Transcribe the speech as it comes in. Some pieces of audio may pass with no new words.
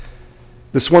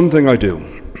This one thing I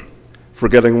do,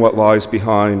 forgetting what lies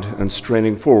behind and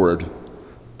straining forward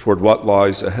toward what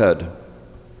lies ahead,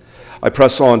 I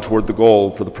press on toward the goal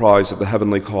for the prize of the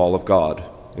heavenly call of God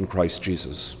in Christ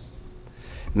Jesus.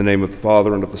 In the name of the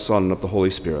Father, and of the Son, and of the Holy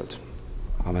Spirit.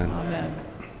 Amen. Amen.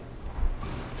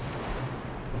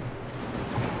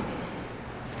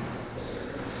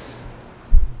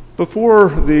 Before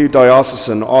the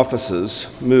diocesan offices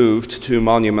moved to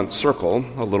Monument Circle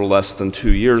a little less than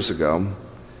 2 years ago,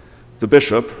 the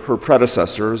bishop, her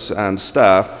predecessors, and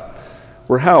staff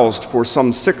were housed for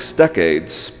some 6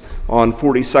 decades on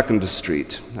 42nd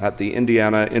Street at the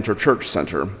Indiana Interchurch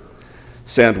Center,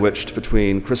 sandwiched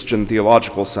between Christian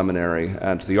Theological Seminary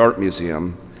and the Art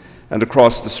Museum, and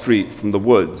across the street from the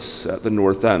woods at the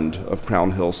north end of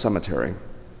Crown Hill Cemetery.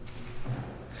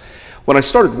 When I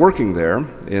started working there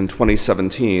in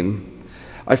 2017,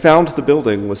 I found the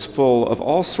building was full of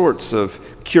all sorts of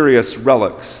curious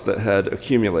relics that had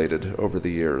accumulated over the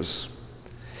years.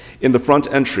 In the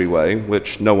front entryway,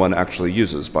 which no one actually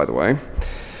uses, by the way,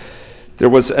 there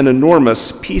was an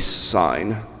enormous peace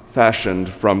sign fashioned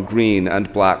from green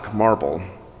and black marble.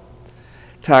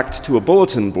 Tacked to a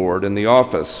bulletin board in the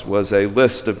office was a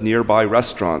list of nearby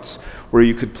restaurants where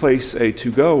you could place a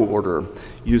to-go order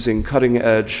using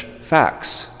cutting-edge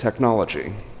fax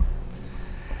technology.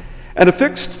 And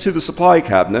affixed to the supply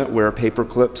cabinet where paper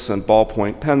clips and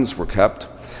ballpoint pens were kept,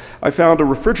 I found a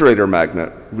refrigerator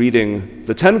magnet reading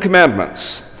the 10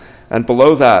 Commandments, and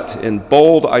below that, in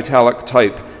bold italic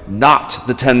type, not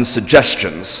the 10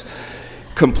 suggestions,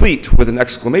 complete with an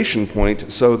exclamation point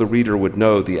so the reader would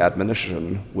know the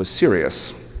admonition was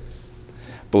serious.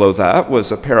 Below that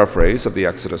was a paraphrase of the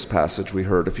Exodus passage we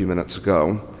heard a few minutes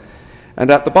ago, and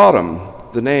at the bottom,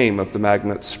 the name of the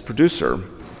magnet's producer,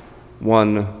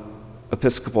 one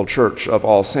Episcopal Church of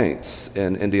All Saints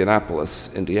in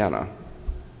Indianapolis, Indiana.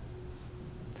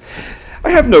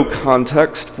 I have no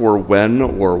context for when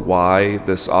or why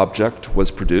this object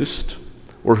was produced,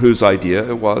 or whose idea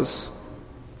it was.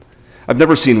 I've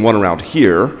never seen one around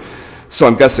here, so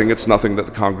I'm guessing it's nothing that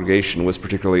the congregation was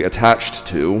particularly attached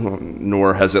to,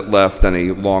 nor has it left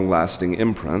any long-lasting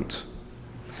imprint.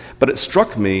 But it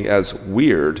struck me as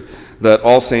weird that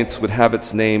All Saints would have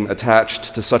its name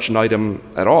attached to such an item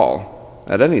at all,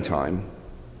 at any time.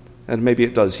 And maybe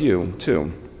it does you,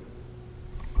 too.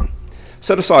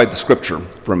 Set aside the scripture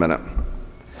for a minute.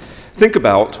 Think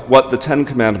about what the 10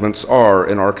 Commandments are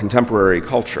in our contemporary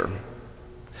culture.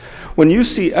 When you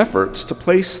see efforts to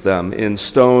place them in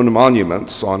stone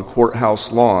monuments on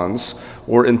courthouse lawns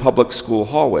or in public school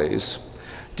hallways,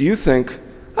 do you think,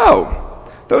 oh,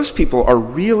 those people are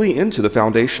really into the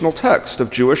foundational text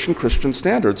of Jewish and Christian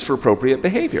standards for appropriate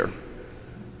behavior?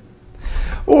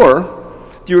 Or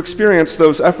do you experience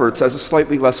those efforts as a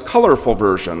slightly less colorful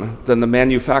version than the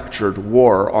manufactured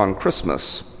war on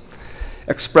Christmas?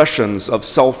 Expressions of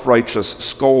self-righteous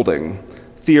scolding,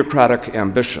 theocratic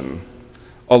ambition,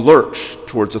 a lurch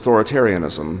towards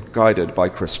authoritarianism guided by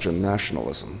Christian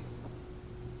nationalism.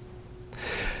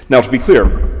 Now, to be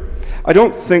clear, I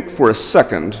don't think for a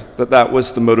second that that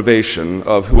was the motivation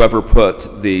of whoever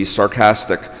put the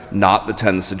sarcastic, not the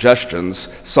 10 suggestions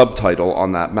subtitle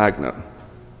on that magnet.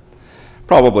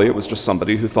 Probably it was just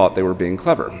somebody who thought they were being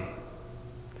clever.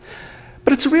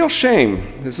 But it's a real shame,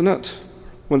 isn't it,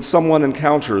 when someone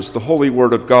encounters the holy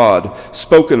word of God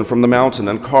spoken from the mountain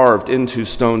and carved into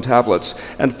stone tablets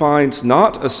and finds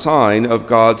not a sign of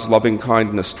God's loving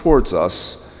kindness towards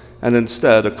us, and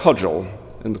instead a cudgel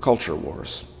in the culture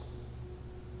wars.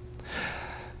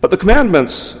 But the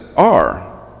commandments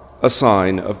are a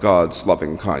sign of God's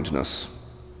loving kindness.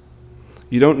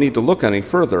 You don't need to look any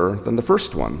further than the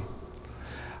first one.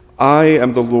 I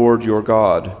am the Lord your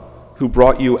God, who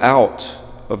brought you out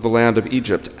of the land of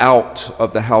Egypt, out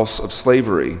of the house of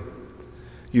slavery.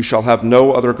 You shall have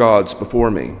no other gods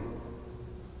before me.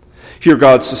 Here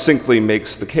God succinctly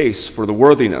makes the case for the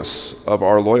worthiness of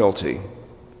our loyalty.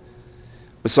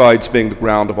 Besides being the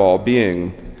ground of all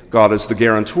being, God is the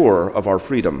guarantor of our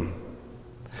freedom.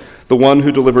 The one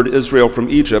who delivered Israel from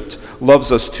Egypt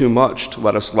loves us too much to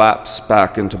let us lapse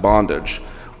back into bondage,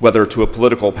 whether to a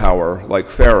political power like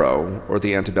Pharaoh or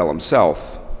the antebellum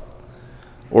South,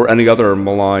 or any other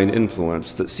malign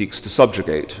influence that seeks to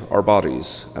subjugate our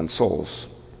bodies and souls.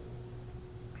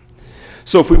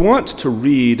 So if we want to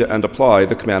read and apply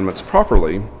the commandments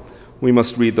properly, we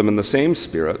must read them in the same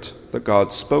spirit that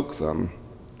God spoke them,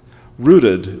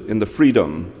 rooted in the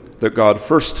freedom that God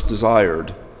first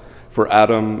desired for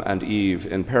Adam and Eve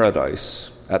in paradise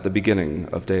at the beginning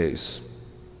of days.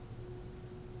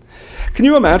 Can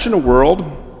you imagine a world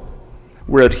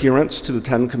where adherence to the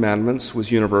 10 Commandments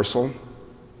was universal?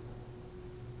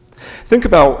 Think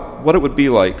about what it would be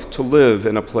like to live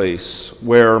in a place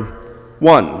where,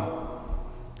 1,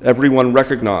 everyone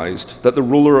recognized that the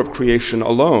ruler of creation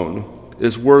alone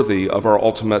is worthy of our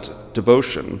ultimate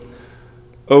devotion,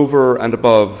 over and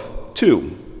above,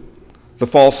 2, the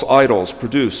false idols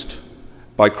produced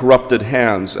by corrupted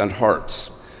hands and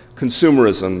hearts,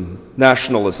 consumerism,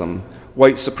 nationalism,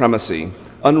 white supremacy,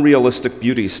 unrealistic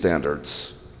beauty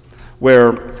standards,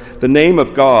 where the name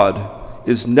of God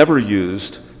is never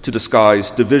used to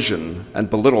disguise division and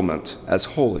belittlement as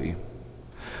holy,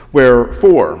 where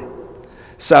 4,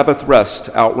 Sabbath rest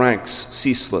outranks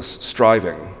ceaseless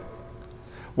striving,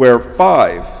 where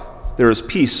 5, there is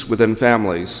peace within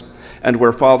families, and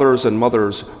where fathers and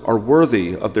mothers are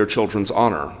worthy of their children's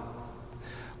honor,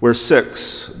 where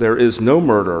 6, there is no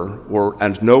murder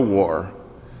and no war,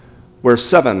 where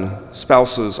 7,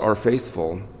 spouses are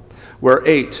faithful, where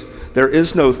 8, there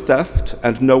is no theft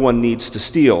and no one needs to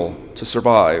steal to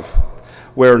survive,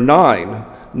 where 9,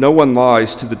 no one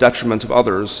lies to the detriment of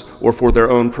others or for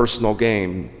their own personal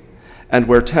gain, and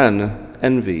where 10,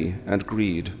 envy and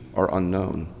greed are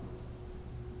unknown.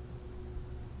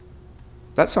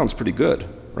 That sounds pretty good,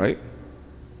 right?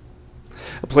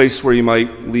 A place where you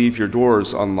might leave your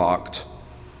doors unlocked,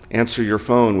 answer your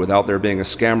phone without there being a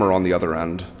scammer on the other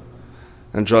end,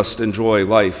 and just enjoy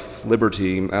life,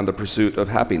 liberty, and the pursuit of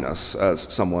happiness, as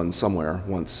someone somewhere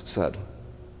once said.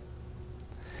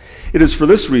 It is for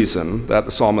this reason that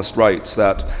the psalmist writes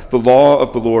that the law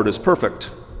of the Lord is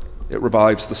perfect, it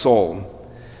revives the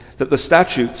soul, that the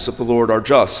statutes of the Lord are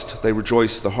just, they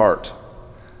rejoice the heart,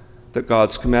 that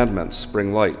God's commandments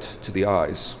bring light to the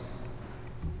eyes.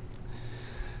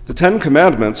 The 10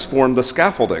 Commandments form the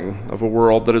scaffolding of a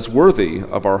world that is worthy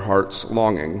of our heart's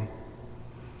longing.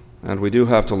 And we do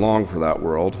have to long for that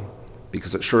world,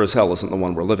 because it sure as hell isn't the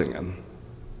one we're living in.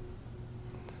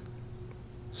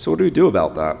 So what do we do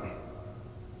about that?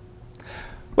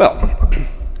 Well,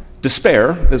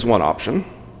 despair is one option.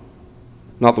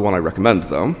 Not the one I recommend,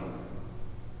 though.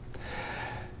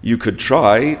 You could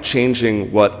try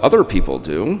changing what other people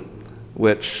do,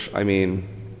 which,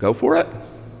 go for it.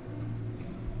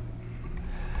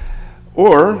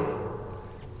 Or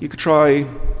you could try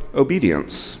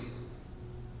obedience.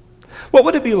 What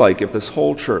would it be like if this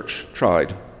whole church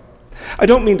tried? I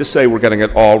don't mean to say we're getting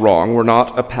it all wrong. We're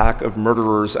not a pack of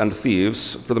murderers and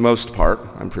thieves, for the most part,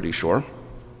 I'm pretty sure.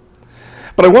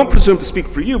 But I won't presume to speak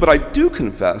for you, but I do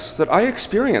confess that I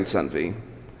experience envy,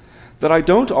 that I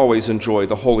don't always enjoy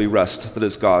the holy rest that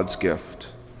is God's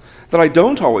gift, that I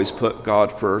don't always put God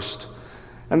first,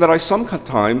 and that I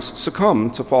sometimes succumb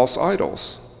to false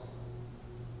idols.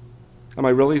 Am I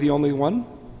really the only one?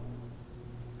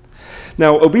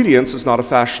 Now, obedience is not a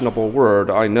fashionable word,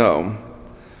 I know.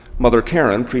 Mother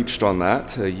Karen preached on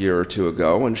that a year or two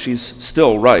ago, and she's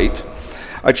still right.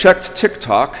 I checked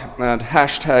TikTok, and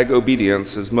hashtag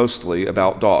obedience is mostly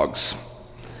about dogs.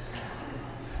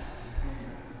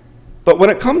 But when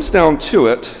it comes down to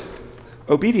it,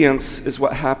 obedience is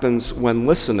what happens when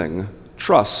listening,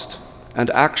 trust, and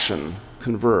action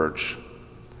converge.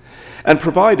 And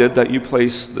provided that you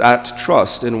place that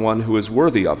trust in one who is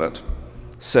worthy of it,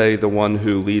 say the one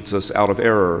who leads us out of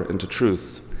error into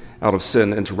truth, out of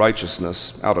sin into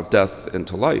righteousness, out of death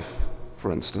into life,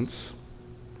 for instance,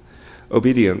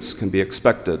 obedience can be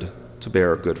expected to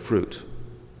bear good fruit.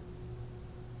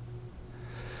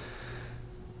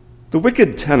 The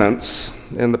wicked tenants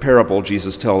in the parable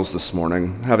Jesus tells this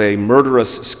morning have a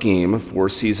murderous scheme for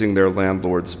seizing their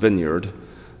landlord's vineyard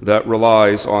that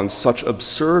relies on such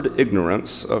absurd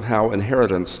ignorance of how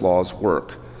inheritance laws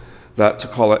work that to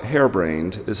call it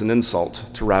harebrained is an insult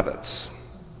to rabbits.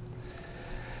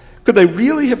 Could they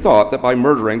really have thought that by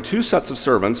murdering 2 sets of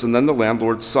servants and then the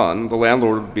landlord's son, the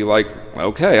landlord would be like,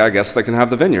 okay, I guess they can have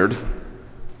the vineyard?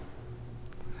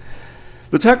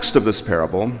 The text of this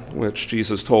parable, which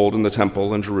Jesus told in the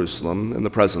temple in Jerusalem in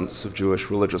the presence of Jewish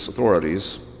religious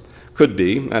authorities, could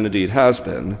be, and indeed has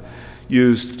been,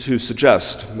 used to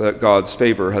suggest that God's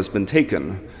favor has been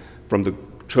taken from the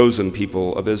chosen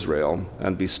people of Israel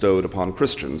and bestowed upon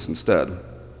Christians instead.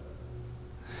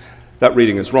 That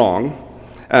reading is wrong,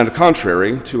 and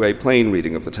contrary to a plain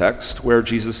reading of the text, where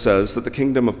Jesus says that the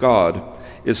kingdom of God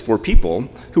is for people,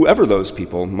 whoever those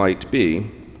people might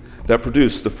be, that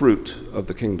produce the fruit of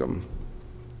the kingdom.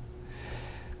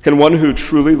 Can one who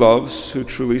truly loves, who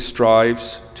truly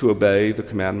strives to obey the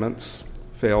commandments,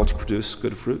 fail to produce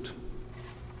good fruit?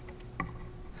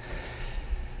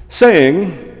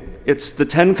 Saying it's the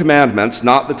 10 Commandments,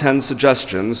 not the 10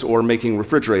 suggestions, or making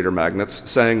refrigerator magnets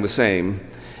saying the same,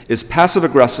 is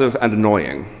passive-aggressive and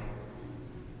annoying.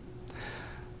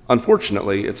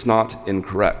 Unfortunately, it's not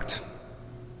incorrect.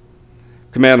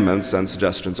 Commandments and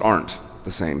suggestions aren't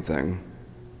the same thing.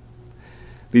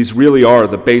 These really are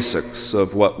the basics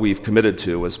of what we've committed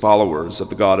to as followers of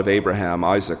the God of Abraham,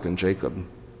 Isaac, and Jacob.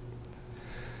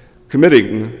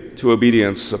 Committing to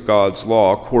obedience of God's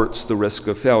law courts the risk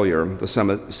of failure, the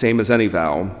same as any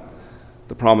vow,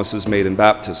 the promises made in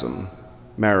baptism,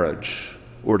 marriage,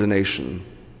 ordination,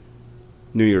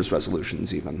 New Year's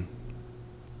resolutions even.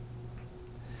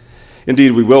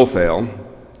 Indeed, we will fail,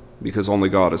 because only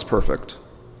God is perfect.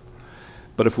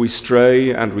 But if we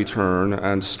stray and return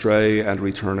and stray and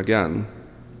return again,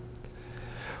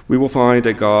 we will find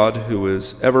a God who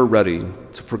is ever ready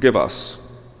to forgive us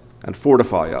and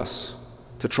fortify us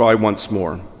to try once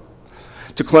more,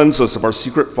 to cleanse us of our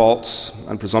secret faults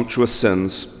and presumptuous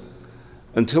sins,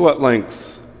 until at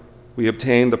length we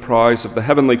obtain the prize of the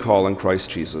heavenly call in Christ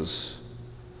Jesus,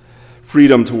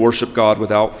 freedom to worship God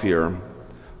without fear,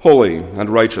 holy and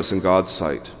righteous in God's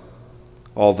sight,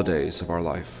 all the days of our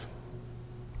life.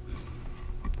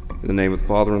 In the name of the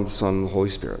Father, and the Son, and the Holy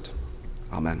Spirit.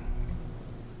 Amen.